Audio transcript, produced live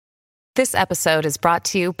This episode is brought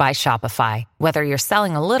to you by Shopify. Whether you're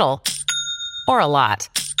selling a little or a lot,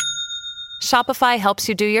 Shopify helps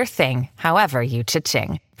you do your thing, however you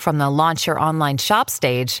cha-ching. From the launch your online shop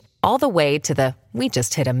stage, all the way to the we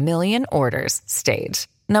just hit 1 million orders stage.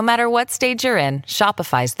 No matter what stage you're in,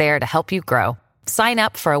 Shopify's there to help you grow. Sign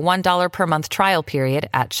up for a $1 per month trial period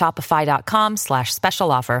at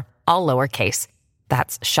shopify.com/special offer, all lowercase.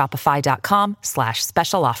 That's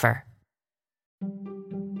shopify.com/special offer.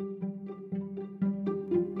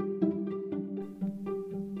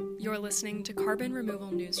 You're listening to Carbon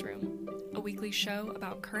Removal Newsroom, a weekly show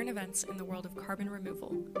about current events in the world of carbon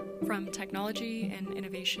removal, from technology and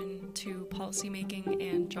innovation to policymaking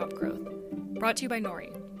and job growth. Brought to you by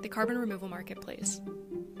Nori, the carbon removal marketplace.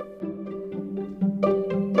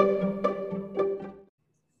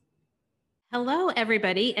 Hello,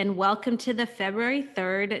 everybody, and welcome to the February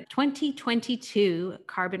 3rd, 2022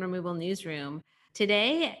 Carbon Removal Newsroom.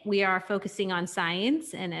 Today, we are focusing on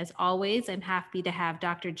science, and as always, I'm happy to have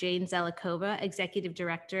Dr. Jane Zelikova, Executive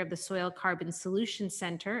Director of the Soil Carbon Solutions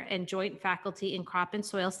Center and Joint Faculty in Crop and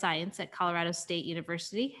Soil Science at Colorado State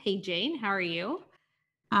University. Hey, Jane, how are you?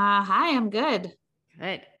 Hi, I'm good.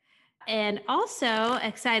 Good. And also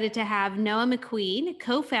excited to have Noah McQueen,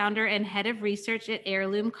 co-founder and head of research at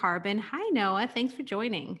Heirloom Carbon. Hi, Noah. Thanks for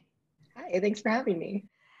joining. Hi, thanks for having me.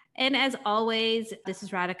 And as always, this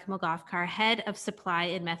is Radhika Molgafkar, head of supply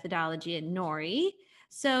and methodology at Nori.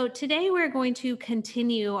 So today we're going to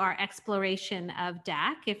continue our exploration of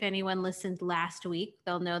DAC. If anyone listened last week,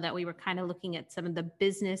 they'll know that we were kind of looking at some of the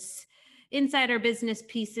insider business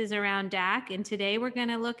pieces around DAC. And today we're going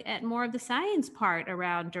to look at more of the science part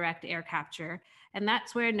around direct air capture. And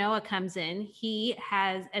that's where Noah comes in. He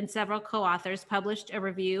has, and several co-authors, published a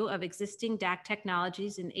review of existing DAC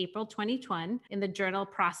technologies in April 2020 in the journal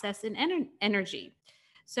Process and Energy.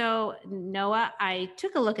 So Noah, I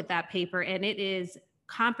took a look at that paper and it is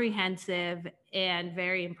comprehensive and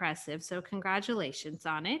very impressive. So congratulations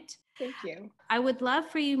on it. Thank you. I would love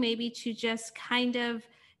for you maybe to just kind of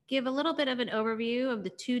give a little bit of an overview of the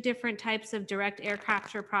two different types of direct air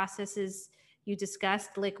capture processes you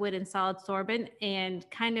discussed, liquid and solid sorbent, and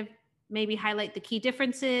kind of maybe highlight the key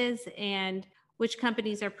differences and which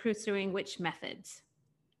companies are pursuing which methods.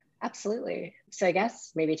 Absolutely. So I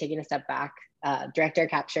guess maybe taking a step back, direct air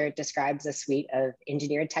capture describes a suite of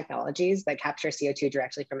engineered technologies that capture CO2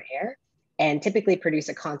 directly from air and typically produce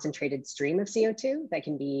a concentrated stream of CO2 that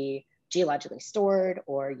can be geologically stored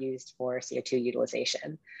or used for CO2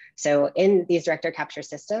 utilization. So in these direct air capture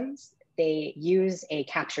systems, they use a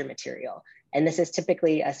capture material. And this is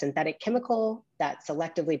typically a synthetic chemical that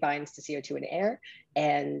selectively binds to CO2 in air,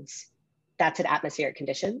 and that's at atmospheric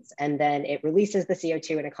conditions. And then it releases the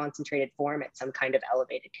CO2 in a concentrated form at some kind of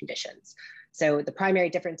elevated conditions. So the primary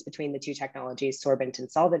difference between the two technologies, sorbent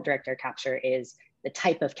and solvent direct air capture, is the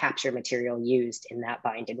type of capture material used in that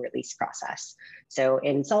bind and release process. So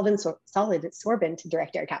in solid sorbent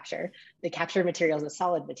direct air capture, the capture material is a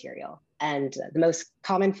solid material. And the most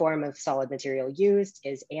common form of solid material used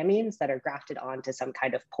is amines that are grafted onto some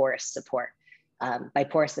kind of porous support. By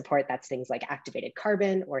porous support, that's things like activated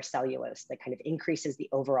carbon or cellulose that kind of increases the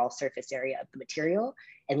overall surface area of the material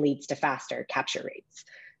and leads to faster capture rates.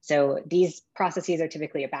 So these processes are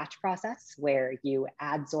typically a batch process where you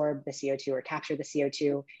adsorb the CO2 or capture the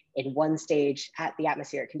CO2 in one stage at the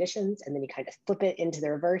atmospheric conditions, and then you kind of flip it into the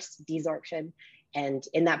reverse desorption. And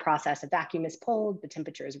in that process, a vacuum is pulled, the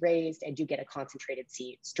temperature is raised, and you get a concentrated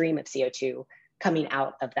stream of CO2 coming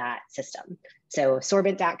out of that system. So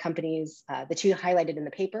sorbent DAC companies, the two highlighted in the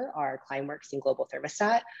paper are Climeworks and Global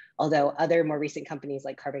Thermostat, although other more recent companies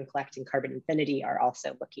like Carbon Collect and Carbon Infinity are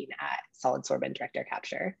also looking at solid sorbent direct air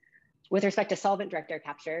capture. With respect to solvent direct air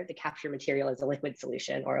capture, the capture material is a liquid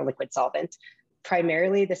solution or a liquid solvent.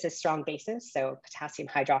 Primarily, this is strong bases, so potassium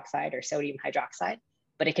hydroxide or sodium hydroxide,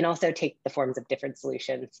 but it can also take the forms of different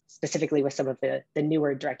solutions, specifically with some of the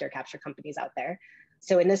newer direct air capture companies out there.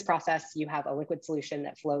 So in this process, you have a liquid solution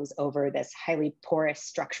that flows over this highly porous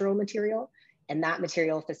structural material, and that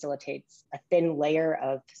material facilitates a thin layer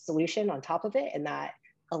of solution on top of it, and that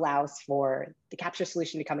allows for the capture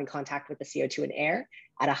solution to come in contact with the CO2 and air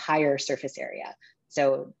at a higher surface area.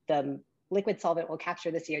 So the liquid solvent will capture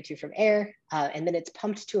the CO2 from air, and then it's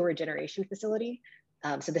pumped to a regeneration facility.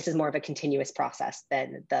 So this is more of a continuous process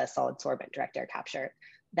than the solid sorbent direct air capture.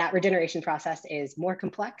 That regeneration process is more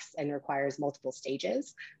complex and requires multiple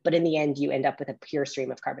stages, but in the end, you end up with a pure stream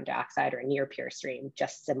of carbon dioxide or a near pure stream,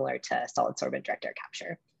 just similar to solid sorbent direct air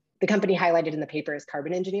capture. The company highlighted in the paper is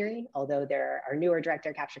Carbon Engineering, although there are newer direct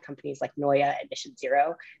air capture companies like Noya and Mission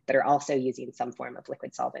Zero that are also using some form of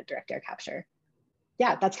liquid solvent direct air capture.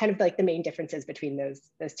 yeah, that's kind of like the main differences between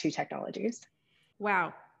those two technologies.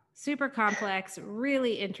 Wow. Super complex,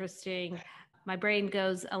 really interesting. My brain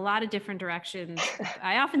goes a lot of different directions.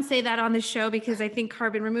 I often say that on the show because I think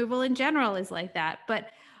carbon removal in general is like that. But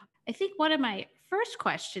I think one of my first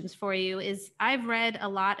questions for you is I've read a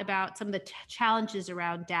lot about some of the challenges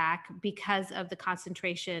around DAC because of the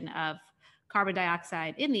concentration of carbon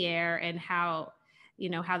dioxide in the air and how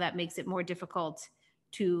that makes it more difficult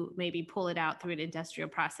to maybe pull it out through an industrial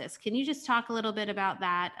process. Can you just talk a little bit about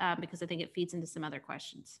that? Because I think it feeds into some other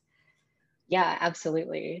questions. Yeah,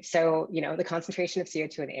 absolutely. So, the concentration of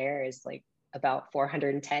CO2 in air is like about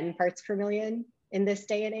 410 parts per million in this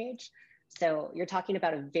day and age. So you're talking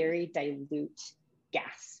about a very dilute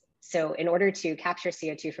gas. So in order to capture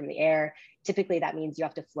CO2 from the air, typically that means you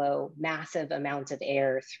have to flow massive amounts of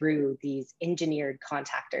air through these engineered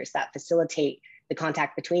contactors that facilitate the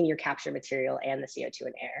contact between your capture material and the CO2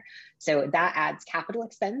 in air. So that adds capital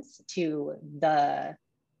expense to the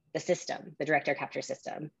system, the direct air capture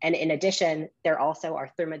system. And in addition, there also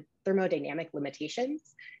are thermodynamic limitations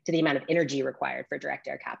to the amount of energy required for direct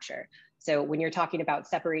air capture. So when you're talking about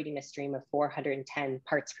separating a stream of 410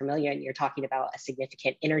 parts per million, you're talking about a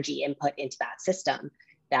significant energy input into that system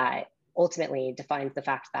that ultimately defines the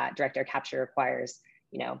fact that direct air capture requires,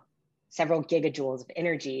 several gigajoules of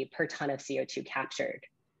energy per ton of CO2 captured.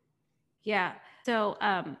 Yeah. So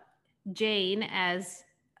Jane, as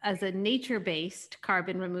a nature-based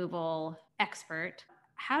carbon removal expert,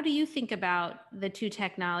 how do you think about the two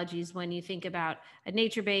technologies when you think about a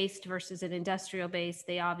nature-based versus an industrial-based?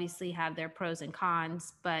 They obviously have their pros and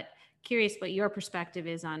cons, but curious what your perspective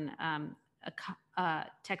is on a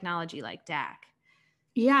technology like DAC.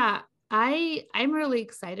 Yeah, I'm really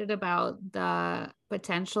excited about the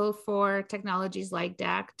potential for technologies like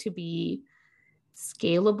DAC to be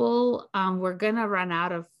scalable. We're going to run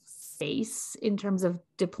out of space in terms of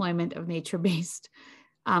deployment of nature-based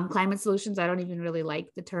climate solutions. I don't even really like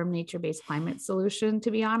the term nature-based climate solution,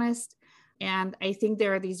 to be honest. And I think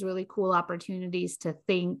there are these really cool opportunities to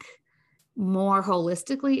think more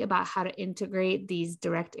holistically about how to integrate these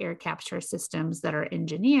direct air capture systems that are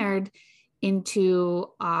engineered into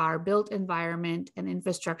our built environment and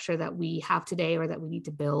infrastructure that we have today or that we need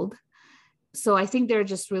to build. So I think there are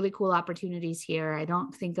just really cool opportunities here. I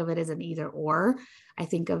don't think of it as an either or. I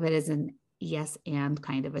think of it as an yes and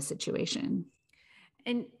kind of a situation.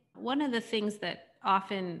 And one of the things that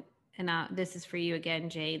often, and this is for you again,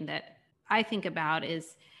 Jane, that I think about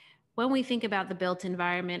is when we think about the built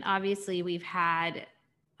environment, obviously we've had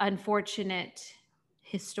unfortunate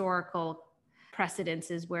historical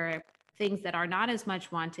precedences where things that are not as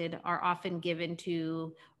much wanted are often given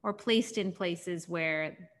to or placed in places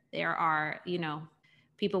where there are,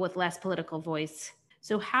 people with less political voice.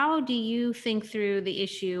 So how do you think through the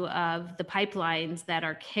issue of the pipelines that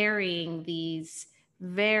are carrying these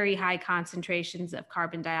very high concentrations of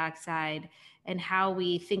carbon dioxide and how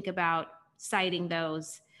we think about citing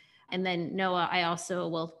those? And then Noah, I also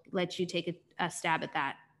will let you take a stab at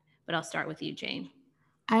that, but I'll start with you, Jane.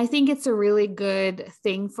 I think it's a really good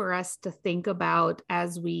thing for us to think about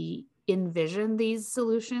as we envision these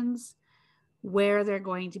solutions, where they're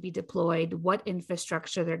going to be deployed, what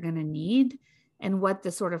infrastructure they're going to need, and what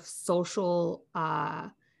the sort of social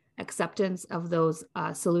acceptance of those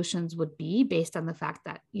solutions would be based on the fact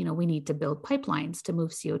that, we need to build pipelines to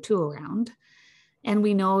move CO2 around. And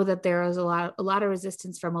we know that there is a lot of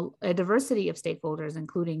resistance from a diversity of stakeholders,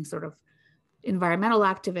 including sort of environmental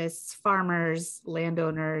activists, farmers,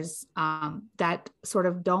 landowners, that sort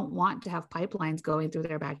of don't want to have pipelines going through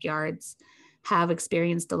their backyards, have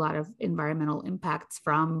experienced a lot of environmental impacts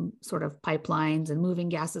from sort of pipelines and moving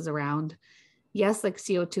gases around. Yes, like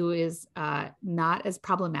CO2 is not as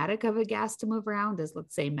problematic of a gas to move around as,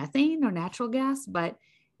 let's say, methane or natural gas, but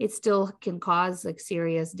it still can cause like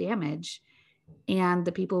serious damage. And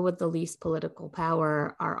the people with the least political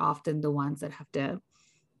power are often the ones that have to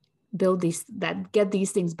get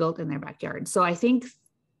these things built in their backyard. So I think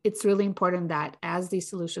it's really important that as these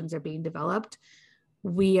solutions are being developed,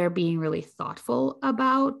 we are being really thoughtful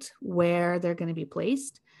about where they're going to be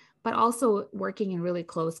placed, but also working in really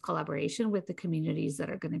close collaboration with the communities that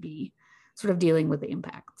are going to be sort of dealing with the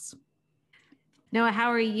impacts. Noah, how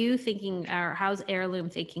are you thinking, or how's Heirloom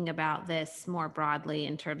thinking about this more broadly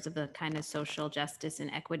in terms of the kind of social justice and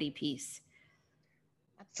equity piece?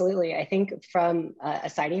 Absolutely. I think from a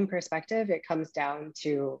siting perspective, it comes down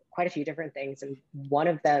to quite a few different things. And one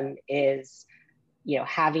of them is,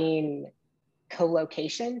 having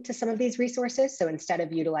co-location to some of these resources. So instead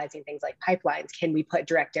of utilizing things like pipelines, can we put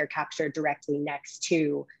direct air capture directly next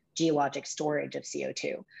to geologic storage of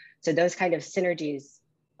CO2? So those kind of synergies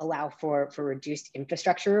allow for reduced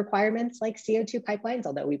infrastructure requirements like CO2 pipelines,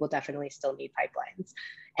 although we will definitely still need pipelines.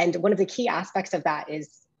 And one of the key aspects of that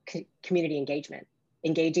is community engagement,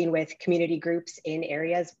 engaging with community groups in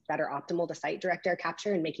areas that are optimal to site direct air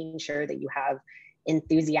capture and making sure that you have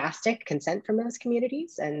enthusiastic consent from those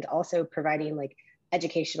communities, and also providing like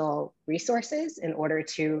educational resources in order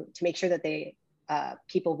to make sure that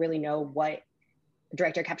people really know what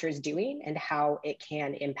direct air capture is doing and how it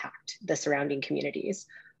can impact the surrounding communities.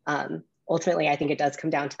 Ultimately, I think it does come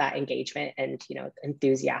down to that engagement and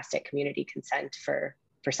enthusiastic community consent for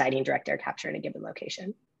siting direct air capture in a given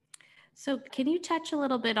location. So can you touch a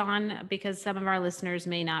little bit on, because some of our listeners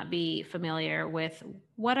may not be familiar with,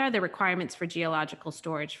 what are the requirements for geological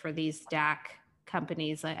storage for these DAC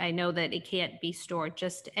companies? I know that it can't be stored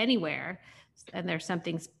just anywhere, and there's some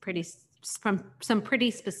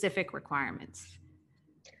pretty specific requirements.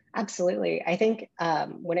 Absolutely. I think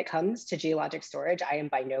when it comes to geologic storage, I am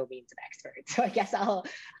by no means an expert. So I guess I'll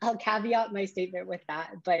caveat my statement with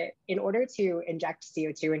that. But in order to inject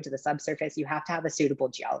CO2 into the subsurface, you have to have a suitable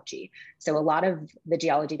geology. So a lot of the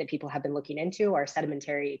geology that people have been looking into are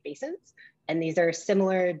sedimentary basins. And these are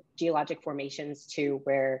similar geologic formations to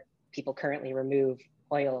where people currently remove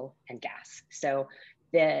oil and gas. So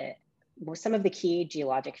some of the key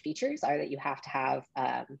geologic features are that you have to have,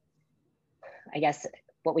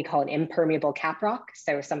 what we call an impermeable cap rock.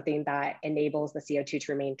 So something that enables the CO2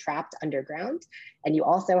 to remain trapped underground. And you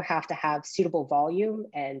also have to have suitable volume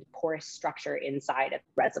and porous structure inside of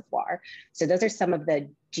the reservoir. So those are some of the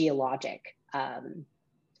geologic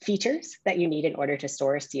features that you need in order to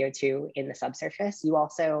store CO2 in the subsurface. You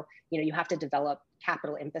also, you have to develop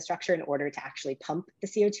capital infrastructure in order to actually pump the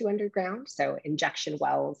CO2 underground. So injection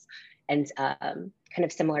wells and kind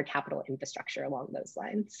of similar capital infrastructure along those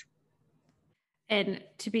lines. And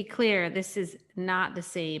to be clear, this is not the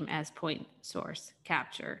same as point source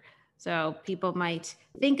capture. So people might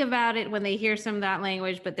think about it when they hear some of that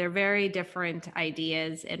language, but they're very different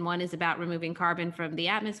ideas. And one is about removing carbon from the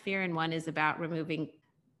atmosphere, and one is about removing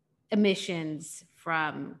emissions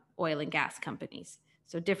from oil and gas companies.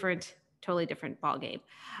 So totally different ballgame.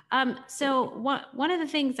 So one of the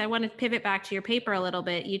things I want to pivot back to your paper a little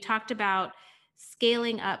bit, you talked about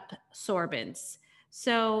scaling up sorbents.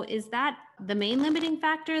 So is that the main limiting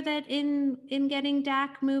factor that in getting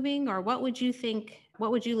DAC moving, or what would you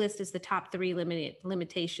list as the top 3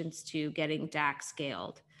 limitations to getting DAC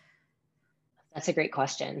scaled? That's a great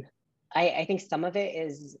question. I think some of it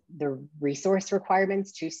is the resource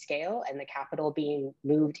requirements to scale and the capital being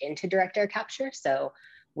moved into direct air capture. So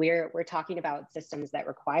we're talking about systems that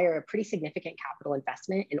require a pretty significant capital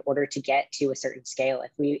investment in order to get to a certain scale.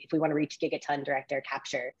 If we want to reach gigaton direct air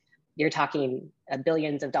capture, you're talking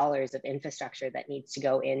billions of dollars of infrastructure that needs to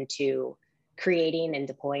go into creating and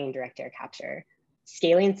deploying direct air capture.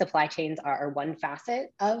 Scaling supply chains are one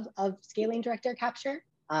facet of scaling direct air capture.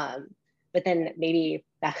 But then maybe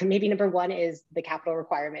number 1 is the capital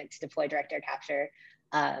requirement to deploy direct air capture.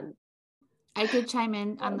 I could chime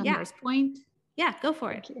in on the first point. Yeah, go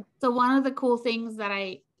for it. So one of the cool things that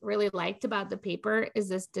I really liked about the paper is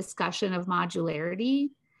this discussion of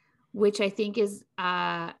modularity, which I think is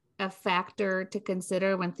a factor to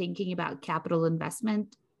consider when thinking about capital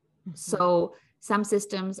investment. Mm-hmm. So some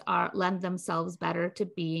systems lend themselves better to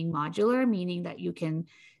being modular, meaning that you can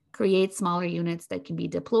create smaller units that can be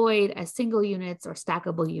deployed as single units or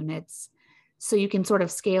stackable units. So you can sort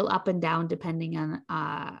of scale up and down depending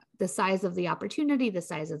on the size of the opportunity, the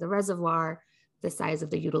size of the reservoir, the size of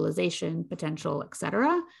the utilization potential, et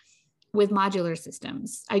cetera, with modular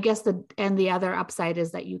systems. I guess the other upside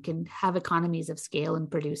is that you can have economies of scale in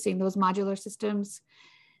producing those modular systems.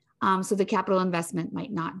 So the capital investment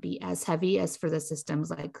might not be as heavy as for the systems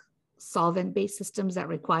like solvent-based systems that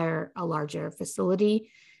require a larger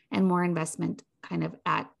facility and more investment kind of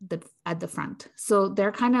at the front. So there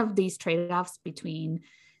are kind of these trade-offs between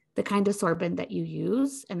the kind of sorbent that you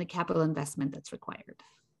use and the capital investment that's required.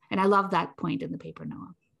 And I love that point in the paper,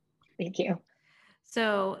 Noah. Thank you.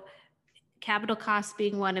 So capital costs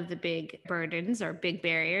being one of the big burdens or big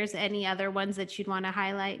barriers. Any other ones that you'd want to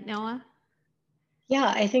highlight, Noah?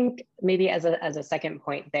 Yeah, I think maybe as a second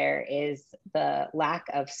point there is the lack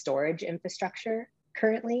of storage infrastructure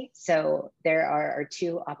currently. So there are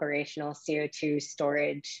 2 operational CO2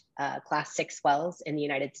 storage class 6 wells in the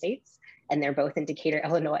United States, and they're both in Decatur,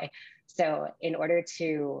 Illinois. So in order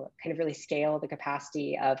to kind of really scale the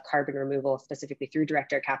capacity of carbon removal, specifically through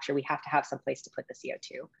direct air capture, we have to have some place to put the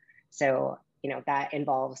CO2. So, that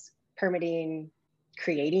involves permitting,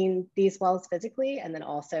 creating these wells physically, and then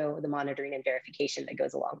also the monitoring and verification that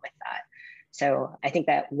goes along with that. So I think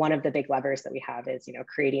that one of the big levers that we have is,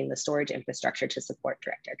 creating the storage infrastructure to support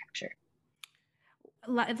direct air capture.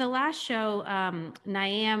 The last show,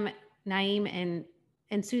 Naeem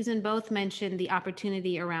and Susan both mentioned the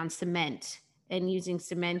opportunity around cement and using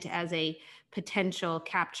cement as a potential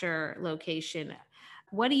capture location.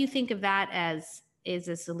 What do you think of that as is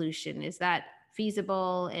a solution? Is that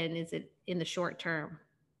feasible, and is it in the short term?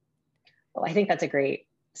 Well, I think that's a great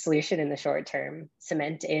solution in the short term.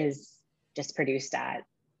 Cement is just produced at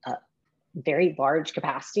a very large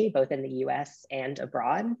capacity, both in the US and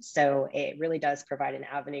abroad. So it really does provide an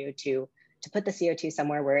avenue to put the CO2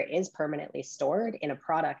 somewhere where it is permanently stored in a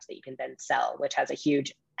product that you can then sell, which has a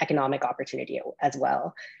huge economic opportunity as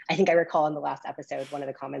well. I think I recall in the last episode, one of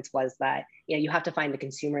the comments was that you have to find the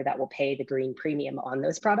consumer that will pay the green premium on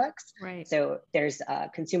those products. Right. So there's a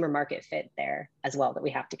consumer market fit there as well that we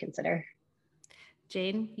have to consider.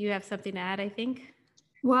 Jane, you have something to add, I think?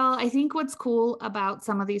 Well, I think what's cool about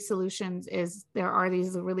some of these solutions is there are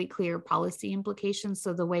these really clear policy implications.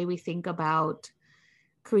 So the way we think about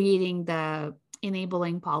creating the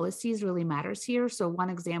enabling policies really matters here. So one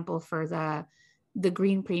example for the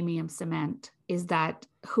green premium cement is that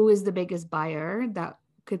who is the biggest buyer that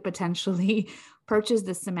could potentially purchase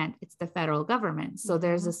the cement? It's the federal government. So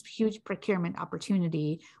there's this huge procurement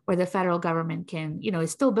opportunity where the federal government can,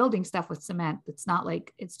 is still building stuff with cement. It's not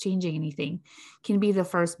like it's changing anything, can be the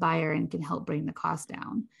first buyer and can help bring the cost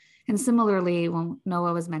down. And similarly, when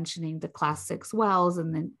Noah was mentioning the class 6 wells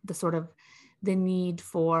and then the sort of the need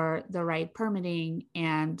for the right permitting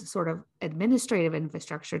and sort of administrative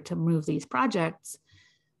infrastructure to move these projects,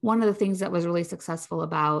 one of the things that was really successful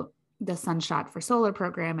about the Sunshot for Solar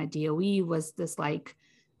program at DOE was this like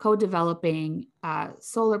co-developing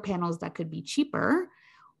solar panels that could be cheaper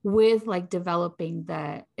with like developing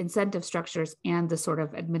the incentive structures and the sort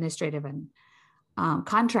of administrative and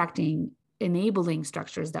contracting enabling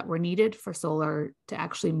structures that were needed for solar to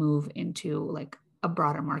actually move into like a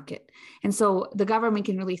broader market. And so the government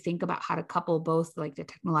can really think about how to couple both like the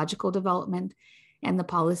technological development and the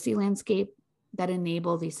policy landscape that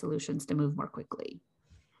enable these solutions to move more quickly.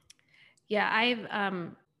 Yeah,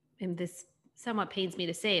 and this somewhat pains me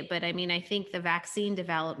to say it, but I mean, I think the vaccine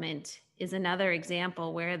development is another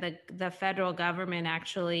example where the federal government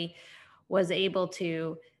actually was able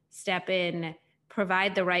to step in,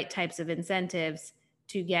 provide the right types of incentives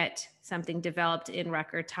to get something developed in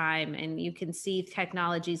record time. And you can see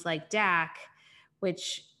technologies like DAC,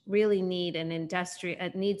 which really need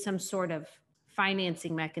need some sort of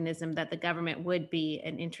financing mechanism that the government would be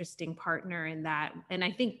an interesting partner in that. And I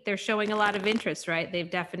think they're showing a lot of interest, right? They've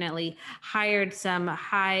definitely hired some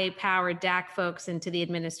high-powered DAC folks into the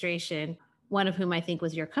administration, one of whom I think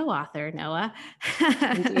was your co-author, Noah.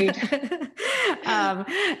 Indeed.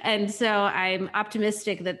 And so I'm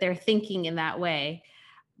optimistic that they're thinking in that way.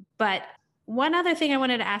 But one other thing I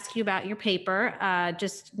wanted to ask you about your paper,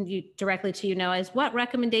 directly to you, Noah, is what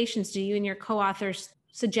recommendations do you and your co-authors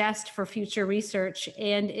suggest for future research?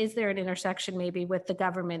 And is there an intersection maybe with the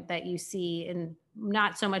government that you see, and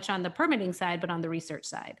not so much on the permitting side, but on the research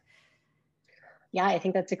side? Yeah, I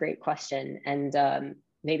think that's a great question. And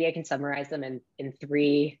maybe I can summarize them in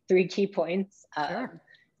three key points. Sure.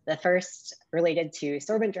 The first, related to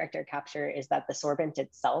sorbent direct air capture, is that the sorbent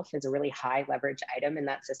itself is a really high leverage item in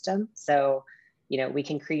that system. So, we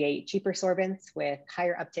can create cheaper sorbents with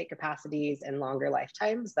higher uptake capacities and longer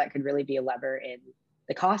lifetimes that could really be a lever in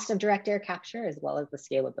the cost of direct air capture, as well as the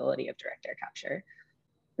scalability of direct air capture.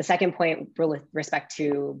 The second point, with respect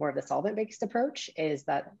to more of the solvent-based approach, is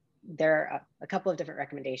that there are a couple of different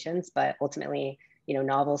recommendations, but ultimately,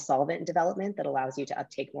 novel solvent development that allows you to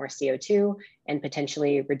uptake more CO2 and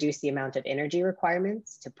potentially reduce the amount of energy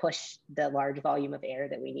requirements to push the large volume of air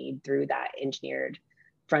that we need through that engineered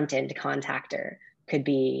front-end contactor could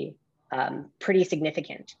be pretty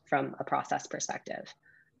significant from a process perspective.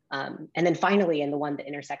 And then finally, and the one that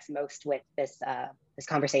intersects most with this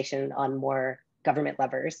conversation on more government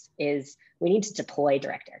levers, is we need to deploy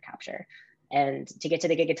direct air capture. And to get to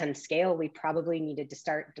the gigaton scale, we probably needed to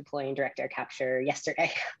start deploying direct air capture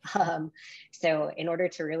yesterday. So in order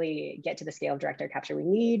to really get to the scale of direct air capture we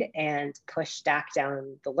need and push DAC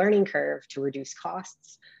down the learning curve to reduce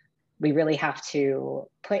costs, we really have to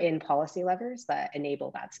put in policy levers that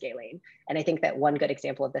enable that scaling. And I think that one good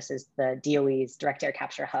example of this is the DOE's direct air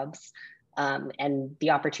capture hubs, and the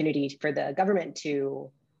opportunity for the government to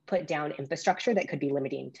put down infrastructure that could be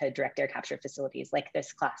limiting to direct air capture facilities like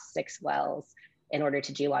this class 6 wells in order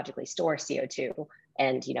to geologically store CO2,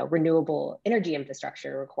 and renewable energy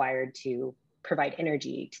infrastructure required to provide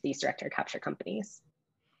energy to these direct air capture companies.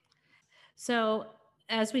 So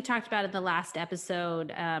as we talked about in the last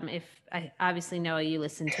episode, if I obviously Noah, you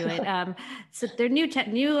listened to it. So there are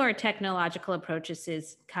newer technological approaches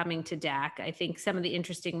is coming to DAC. I think some of the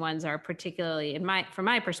interesting ones are particularly from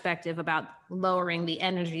my perspective about lowering the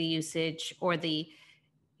energy usage or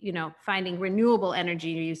finding renewable energy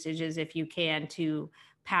usages if you can to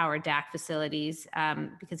power DAC facilities.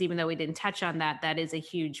 Because even though we didn't touch on that, that is a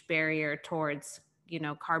huge barrier towards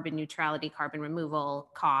carbon neutrality, carbon removal,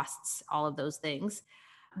 costs, all of those things.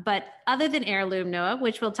 But other than Heirloom, Noah,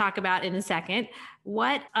 which we'll talk about in a second,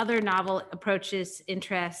 what other novel approaches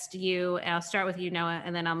interest you? I'll start with you, Noah,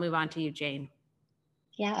 and then I'll move on to you, Jane.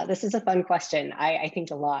 Yeah, this is a fun question. I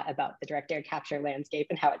think a lot about the direct air capture landscape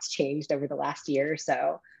and how it's changed over the last year or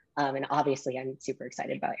so. And obviously, I'm super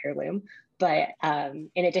excited about Heirloom. But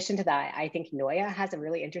in addition to that, I think Noya has a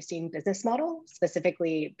really interesting business model,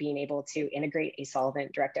 specifically being able to integrate a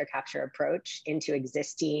solvent direct air capture approach into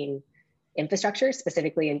existing infrastructure,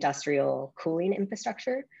 specifically industrial cooling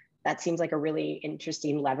infrastructure. That seems like a really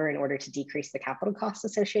interesting lever in order to decrease the capital costs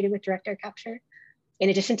associated with direct air capture. In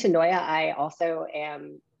addition to Noya, I also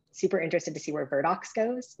am super interested to see where Verdox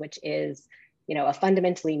goes, which is a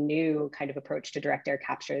fundamentally new kind of approach to direct air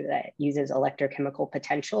capture that uses electrochemical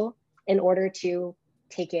potential in order to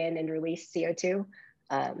take in and release CO2.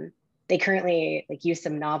 They currently use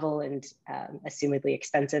some novel and assumedly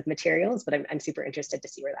expensive materials, but I'm super interested to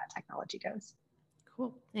see where that technology goes.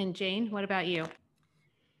 Cool. And Jane, what about you?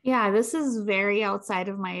 Yeah, this is very outside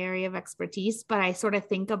of my area of expertise, but I sort of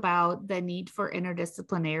think about the need for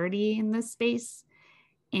interdisciplinarity in this space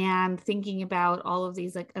and thinking about all of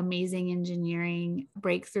these amazing engineering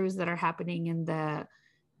breakthroughs that are happening in the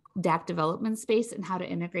DAC development space and how to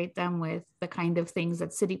integrate them with the kind of things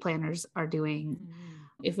that city planners are doing. Mm-hmm.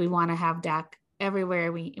 If we want to have DAC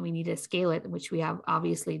everywhere, we need to scale it, which we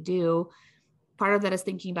obviously do. Part of that is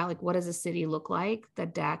thinking about what does a city look like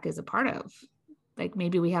that DAC is a part of?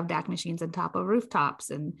 Maybe we have DAC machines on top of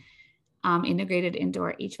rooftops and integrated into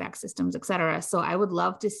our HVAC systems, et cetera. So I would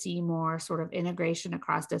love to see more sort of integration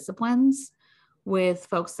across disciplines with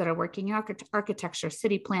folks that are working in architecture,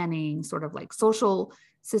 city planning, sort of social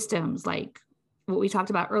systems, like what we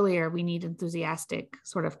talked about earlier. We need enthusiastic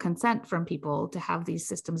sort of consent from people to have these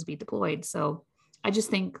systems be deployed. So I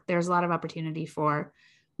just think there's a lot of opportunity for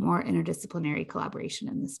more interdisciplinary collaboration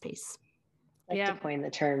in this space. I'd like to coin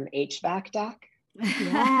the term HVAC DAC.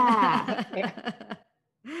 Yeah.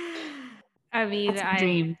 I mean, that's a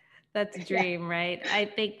dream. That's a dream, right? I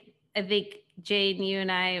think Jane, you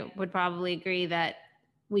and I would probably agree that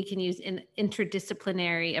we can use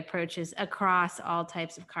interdisciplinary approaches across all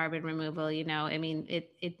types of carbon removal. I mean,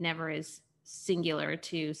 it never is singular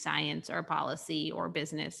to science or policy or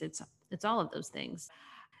business. It's all of those things.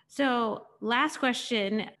 So last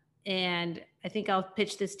question, and I think I'll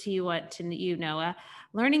pitch this to you, Noah.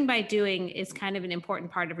 Learning by doing is kind of an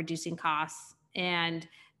important part of reducing costs. And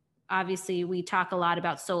obviously, we talk a lot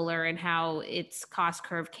about solar and how its cost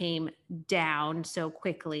curve came down so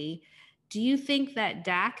quickly. Do you think that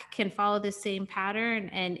DAC can follow the same pattern?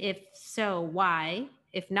 And if so, why?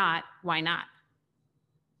 If not, why not?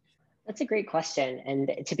 That's a great question.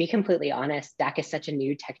 And to be completely honest, DAC is such a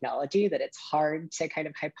new technology that it's hard to kind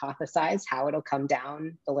of hypothesize how it'll come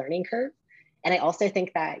down the learning curve. And I also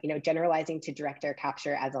think that, generalizing to direct air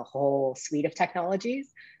capture as a whole suite of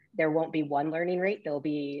technologies, there won't be one learning rate, there'll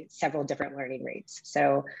be several different learning rates.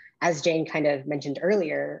 So as Jane kind of mentioned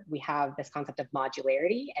earlier, we have this concept of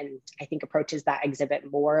modularity. And I think approaches that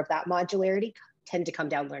exhibit more of that modularity tend to come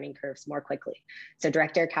down learning curves more quickly. So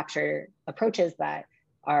direct air capture approaches that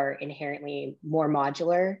are inherently more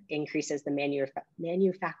modular increases the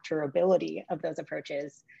manufacturability of those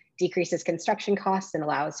approaches, decreases construction costs, and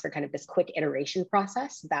allows for kind of this quick iteration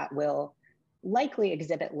process that will likely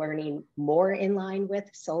exhibit learning more in line with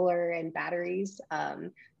solar and batteries.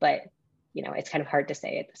 But, it's kind of hard to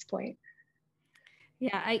say at this point.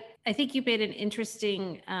 Yeah, I think you made an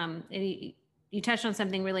interesting, you touched on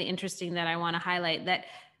something really interesting that I want to highlight, that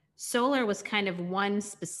solar was kind of one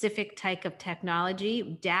specific type of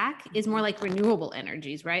technology. DAC is more like renewable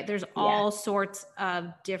energies, right? There's all sorts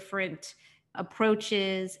of different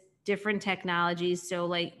approaches, different technologies.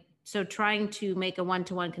 So trying to make a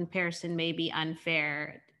one-to-one comparison may be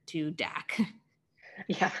unfair to DAC.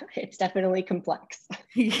 Yeah, it's definitely complex.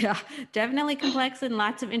 Yeah, definitely complex and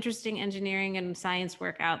lots of interesting engineering and science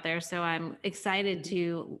work out there. So I'm excited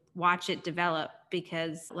to watch it develop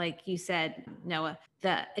because, like you said, Noah,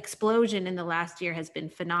 the explosion in the last year has been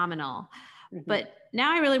phenomenal. Mm-hmm. But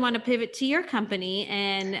now I really want to pivot to your company.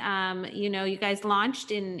 And, you guys launched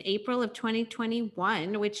in April of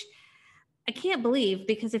 2021, which I can't believe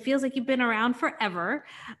because it feels like you've been around forever.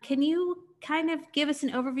 Can you kind of give us an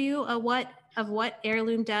overview of what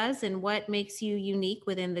Heirloom does and what makes you unique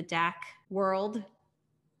within the DAC world?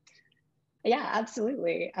 Yeah,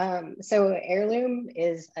 absolutely. So Heirloom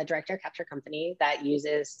is a direct air capture company that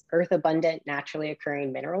uses earth abundant, naturally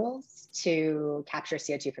occurring minerals to capture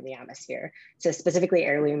CO2 from the atmosphere. So specifically,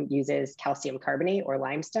 Heirloom uses calcium carbonate or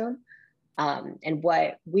limestone. And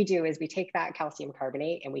what we do is we take that calcium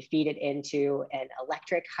carbonate and we feed it into an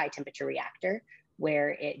electric high temperature reactor where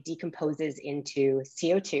it decomposes into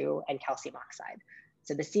CO2 and calcium oxide.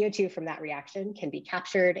 So the CO2 from that reaction can be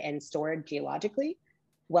captured and stored geologically.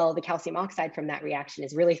 Well, the calcium oxide from that reaction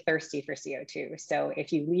is really thirsty for CO2. So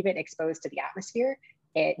if you leave it exposed to the atmosphere,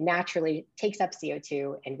 it naturally takes up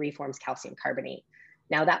CO2 and reforms calcium carbonate.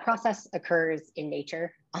 Now that process occurs in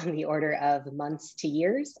nature on the order of months to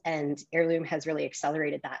years, and Heirloom has really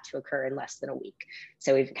accelerated that to occur in less than a week.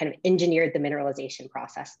 So we've kind of engineered the mineralization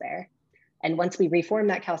process there. And once we reform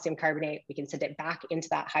that calcium carbonate, we can send it back into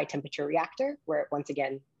that high temperature reactor where it once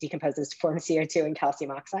again decomposes to form CO2 and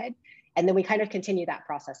calcium oxide. And then we kind of continue that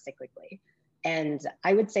process cyclically. And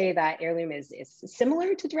I would say that Heirloom is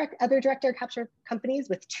similar to other direct air capture companies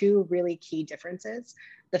with two really key differences.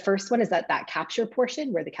 The first one is that capture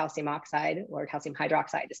portion where the calcium oxide or calcium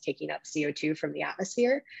hydroxide is taking up CO2 from the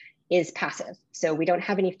atmosphere is passive. So we don't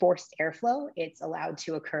have any forced airflow. It's allowed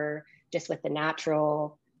to occur just with the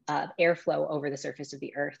natural airflow over the surface of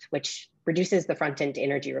the earth, which reduces the front-end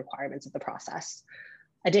energy requirements of the process.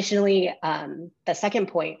 Additionally, the second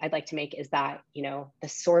point I'd like to make is that, the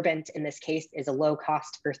sorbent in this case is a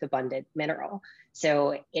low-cost earth-abundant mineral.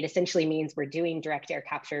 So it essentially means we're doing direct air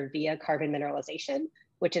capture via carbon mineralization,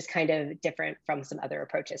 which is kind of different from some other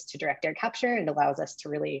approaches to direct air capture and allows us to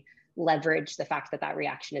really leverage the fact that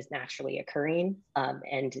reaction is naturally occurring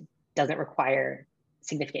and doesn't require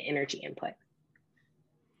significant energy input.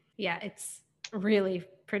 Yeah, it's really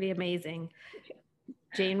pretty amazing.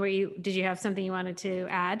 Jane, did you have something you wanted to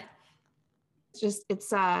add?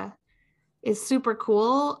 It's super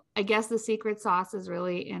cool. I guess the secret sauce is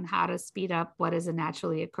really in how to speed up what is a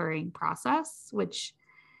naturally occurring process, which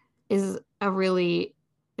is a really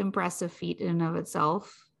impressive feat in and of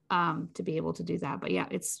itself, to be able to do that. But yeah,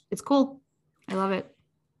 it's cool. I love it.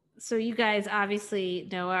 So you guys obviously,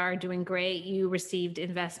 Noah, are doing great. You received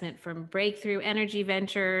investment from Breakthrough Energy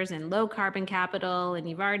Ventures and Low Carbon Capital, and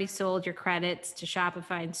you've already sold your credits to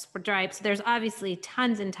Shopify and Stripe. So there's obviously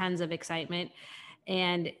tons and tons of excitement.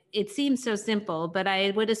 And it seems so simple, but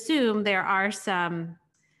I would assume there are some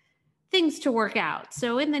things to work out.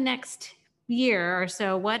 So in the next year or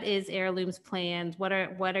so, what is Heirloom's plans? What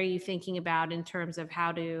are you thinking about in terms of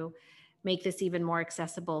how to make this even more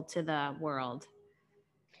accessible to the world?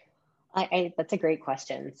 That's a great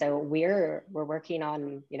question. So we're working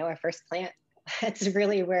on, our first plant. That's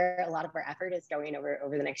really where a lot of our effort is going over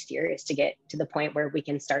the next year, is to get to the point where we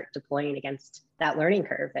can start deploying against that learning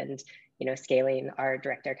curve and, scaling our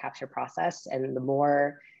direct air capture process. And the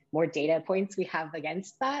more data points we have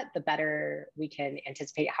against that, the better we can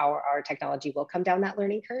anticipate how our technology will come down that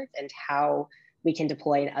learning curve and how we can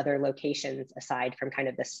deploy in other locations aside from kind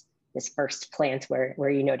of this first plant where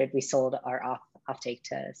you noted we sold our offtake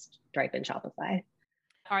to Stripe and Shopify.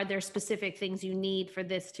 Are there specific things you need for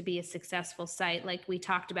this to be a successful site? Like we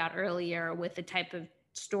talked about earlier with the type of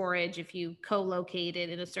storage, if you co-locate it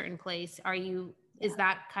in a certain place, is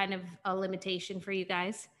that kind of a limitation for you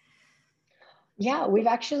guys? Yeah, we've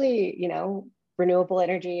actually, renewable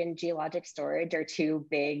energy and geologic storage are two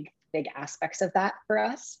big aspects of that for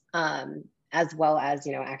us, as well as,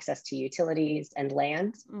 access to utilities and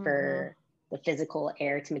land for the physical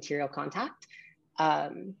air to material contact.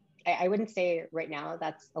 I wouldn't say right now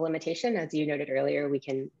that's a limitation. As you noted earlier, we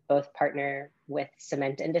can both partner with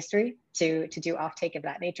cement industry to do offtake of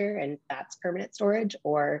that nature, and that's permanent storage,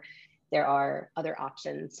 or there are other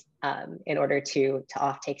options in order to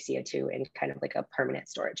offtake CO2 in kind of like a permanent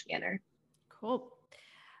storage manner. Cool.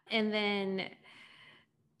 And then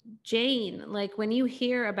Jane, like when you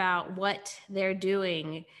hear about what they're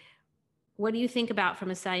doing, what do you think about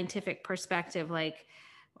from a scientific perspective? Like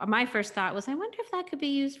my first thought was, I wonder if that could be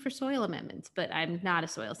used for soil amendments, but I'm not a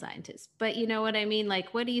soil scientist. But you know what I mean?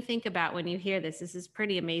 Like, what do you think about when you hear this? This is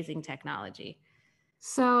pretty amazing technology.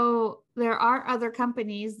 So there are other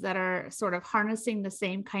companies that are sort of harnessing the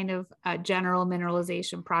same kind of general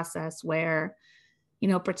mineralization process where,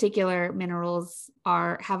 particular minerals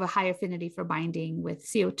have a high affinity for binding with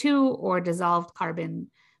CO2 or dissolved carbon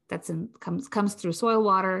comes through soil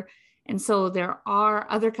water. And so there are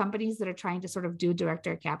other companies that are trying to sort of do direct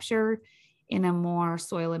air capture in a more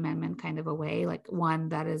soil amendment kind of a way. Like one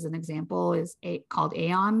that is an example is called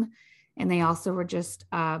Aeon. And they also were just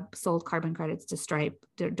sold carbon credits to Stripe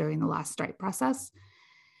during the last Stripe process.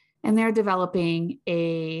 And they're developing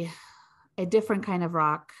a different kind of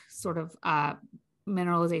rock sort of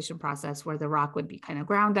mineralization process where the rock would be kind of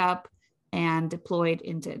ground up and deployed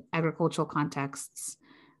into agricultural contexts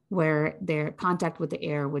where their contact with the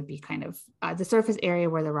air would be kind of the surface area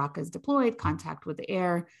where the rock is deployed, contact with the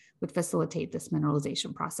air would facilitate this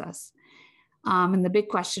mineralization process. And the big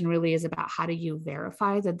question really is about how do you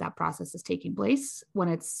verify that that process is taking place when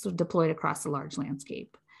it's deployed across a large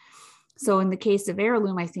landscape. So in the case of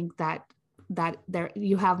Heirloom, I think that there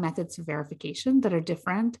you have methods of verification that are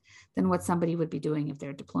different than what somebody would be doing if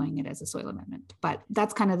they're deploying it as a soil amendment. But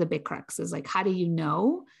that's kind of the big crux, is like, how do you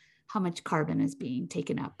know how much carbon is being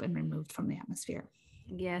taken up and removed from the atmosphere?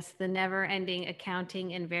 Yes, the never-ending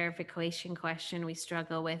accounting and verification question we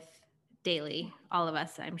struggle with daily, all of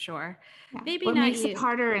us, I'm sure. Yeah. Maybe what not makes you. it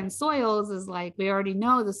harder in soils is like, we already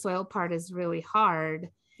know the soil part is really hard.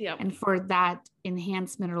 Yep. And for that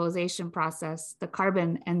enhanced mineralization process, the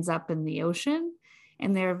carbon ends up in the ocean.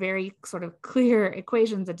 And there are very sort of clear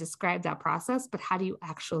equations that describe that process, but how do you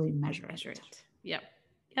actually measure it? Yep.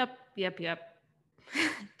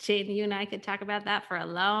 Jane, you and I could talk about that for a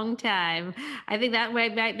long time. I think that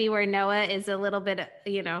might be where NOAA is a little bit,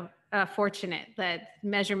 fortunate that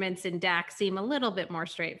measurements in DAC seem a little bit more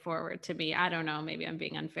straightforward to me. I don't know, maybe I'm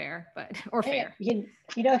being unfair, or fair.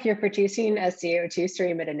 If you're producing a CO2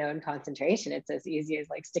 stream at a known concentration, it's as easy as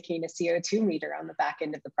like sticking a CO2 meter on the back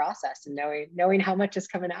end of the process and knowing how much is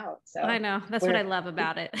coming out. So I know, that's what I love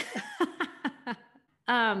about it.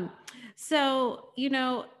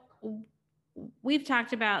 We've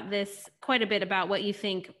talked about this quite a bit, about what you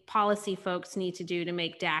think policy folks need to do to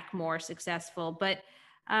make DAC more successful. But,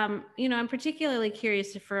 I'm particularly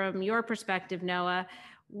curious from your perspective, Noah,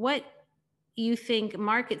 what you think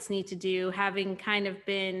markets need to do, having kind of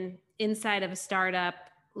been inside of a startup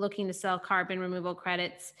looking to sell carbon removal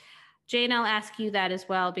credits. Jane, I'll ask you that as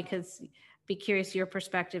well, because be curious your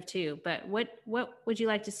perspective too. But what would you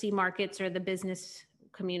like to see markets or the business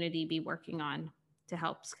community be working on to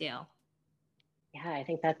help scale? Yeah, I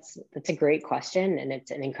think that's a great question, and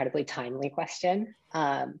it's an incredibly timely question.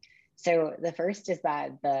 So the first is that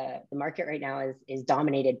the market right now is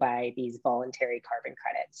dominated by these voluntary carbon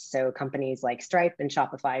credits. So companies like Stripe and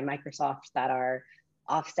Shopify and Microsoft that are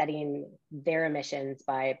offsetting their emissions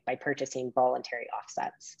by purchasing voluntary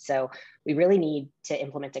offsets. So we really need to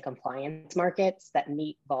implement a compliance markets that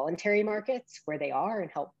meet voluntary markets where they are and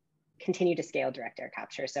help continue to scale direct air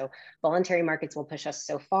capture. So voluntary markets will push us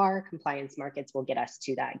so far, compliance markets will get us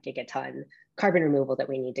to that gigaton carbon removal that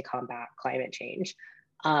we need to combat climate change.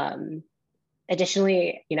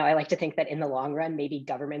 Additionally, I like to think that in the long run, maybe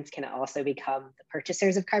governments can also become the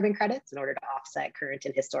purchasers of carbon credits in order to offset current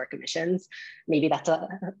and historic emissions. Maybe that's a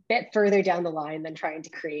bit further down the line than trying to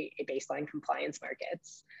create a baseline compliance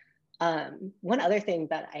markets. One other thing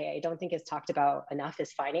that I don't think is talked about enough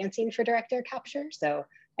is financing for direct air capture. So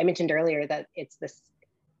I mentioned earlier that it's this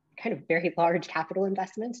kind of very large capital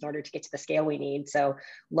investment in order to get to the scale we need. So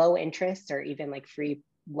low interest or even like free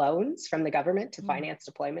loans from the government to finance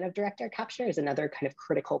deployment of direct air capture is another kind of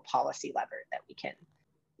critical policy lever that we can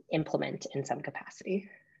implement in some capacity.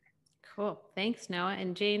 Cool. Thanks, Noah.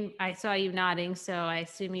 And Jane, I saw you nodding, so I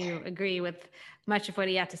assume you agree with much of what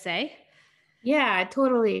he had to say. Yeah, I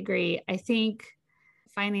totally agree. I think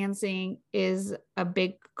financing is a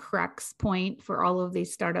big crux point for all of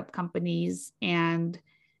these startup companies, and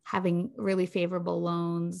having really favorable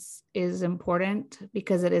loans is important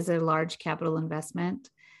because it is a large capital investment.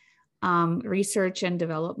 Research and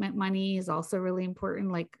development money is also really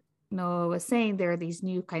important. Like Noah was saying, there are these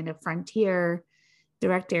new kind of frontier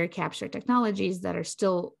direct air capture technologies that are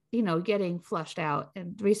still, getting flushed out,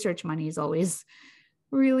 and research money is always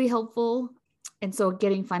really helpful. And so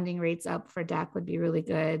getting funding rates up for DAC would be really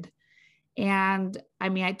good. And I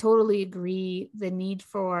mean, I totally agree, the need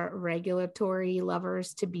for regulatory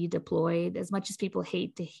levers to be deployed. As much as people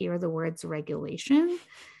hate to hear the words regulation,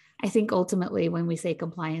 I think ultimately when we say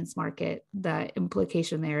compliance market, the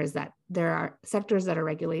implication there is that there are sectors that are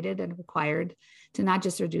regulated and required to not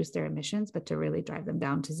just reduce their emissions, but to really drive them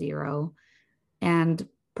down to zero and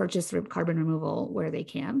purchase carbon removal where they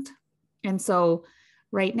can't. And so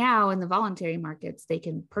right now in the voluntary markets, they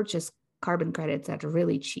can purchase carbon credits at a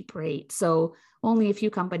really cheap rate. So only a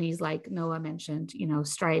few companies, like Noah mentioned,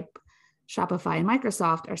 Stripe, Shopify, and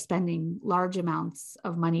Microsoft are spending large amounts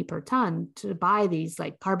of money per ton to buy these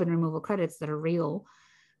like carbon removal credits that are real,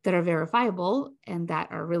 that are verifiable, and that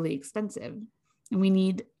are really expensive. And we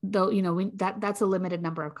need, though, that's a limited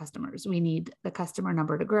number of customers. We need the customer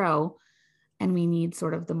number to grow. And we need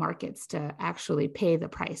sort of the markets to actually pay the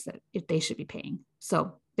price that if they should be paying.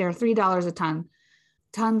 So there are $3 a ton,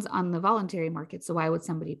 tons on the voluntary market. So why would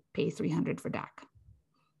somebody pay $300 for DAC?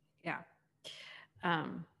 Yeah.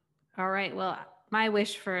 All right. Well, my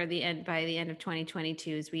wish for the end by the end of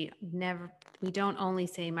 2022 is we don't only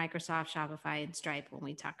say Microsoft, Shopify, and Stripe when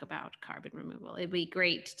we talk about carbon removal. It'd be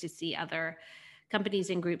great to see other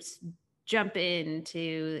companies and groups jump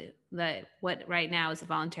into what right now is a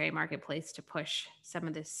voluntary marketplace to push some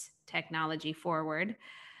of this technology forward.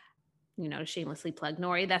 Shamelessly plug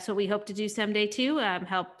Nori. That's what we hope to do someday too.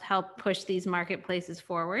 Help push these marketplaces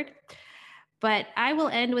forward. But I will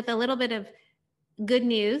end with a little bit of good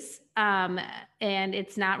news, and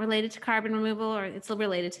it's not related to carbon removal, or it's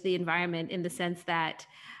related to the environment in the sense that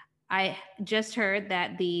I just heard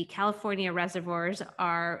that the California reservoirs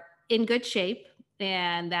are in good shape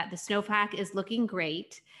and that the snowpack is looking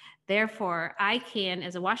great. Therefore, I can,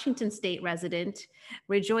 as a Washington State resident,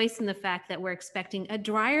 rejoice in the fact that we're expecting a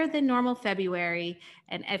drier than normal February.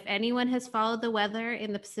 And if anyone has followed the weather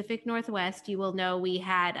in the Pacific Northwest, you will know we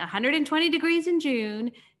had 120 degrees in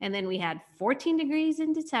June, and then we had 14 degrees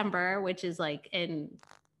in December, which is like in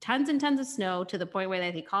tons and tons of snow to the point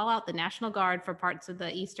where they call out the National Guard for parts of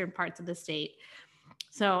the eastern parts of the state.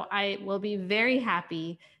 So I will be very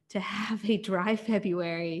happy to have a dry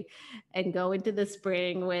February and go into the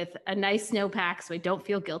spring with a nice snowpack so I don't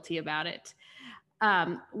feel guilty about it.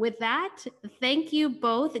 With that, thank you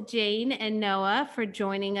both, Jane and Noah, for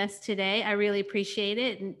joining us today. I really appreciate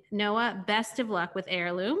it. Noah, best of luck with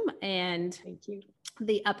Heirloom and Thank you.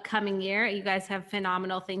 The upcoming year. You guys have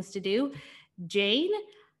phenomenal things to do. Jane,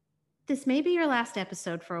 this may be your last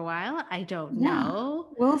episode for a while. I don't know.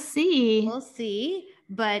 We'll see. We'll see.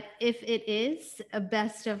 But if it is, a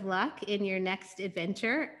best of luck in your next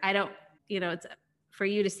adventure. It's for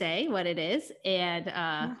you to say what it is,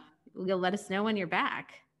 and you'll let us know when you're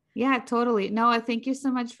back. Yeah, totally. Noah, thank you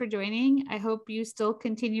so much for joining. I hope you still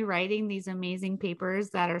continue writing these amazing papers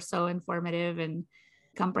that are so informative and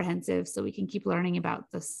comprehensive so we can keep learning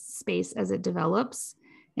about the space as it develops.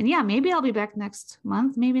 And yeah, maybe I'll be back next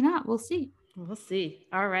month. Maybe not. We'll see. We'll see.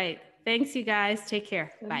 All right. Thanks, you guys. Take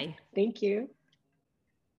care. Bye. Thank you.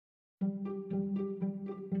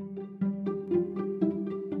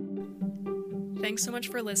 Thanks so much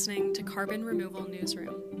for listening to Carbon Removal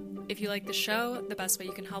Newsroom. If you like the show, the best way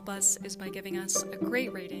you can help us is by giving us a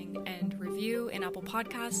great rating and review in Apple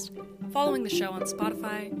Podcasts, following the show on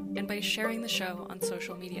Spotify, and by sharing the show on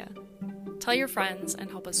social media. Tell your friends and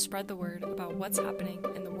help us spread the word about what's happening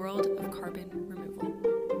in the world of carbon removal.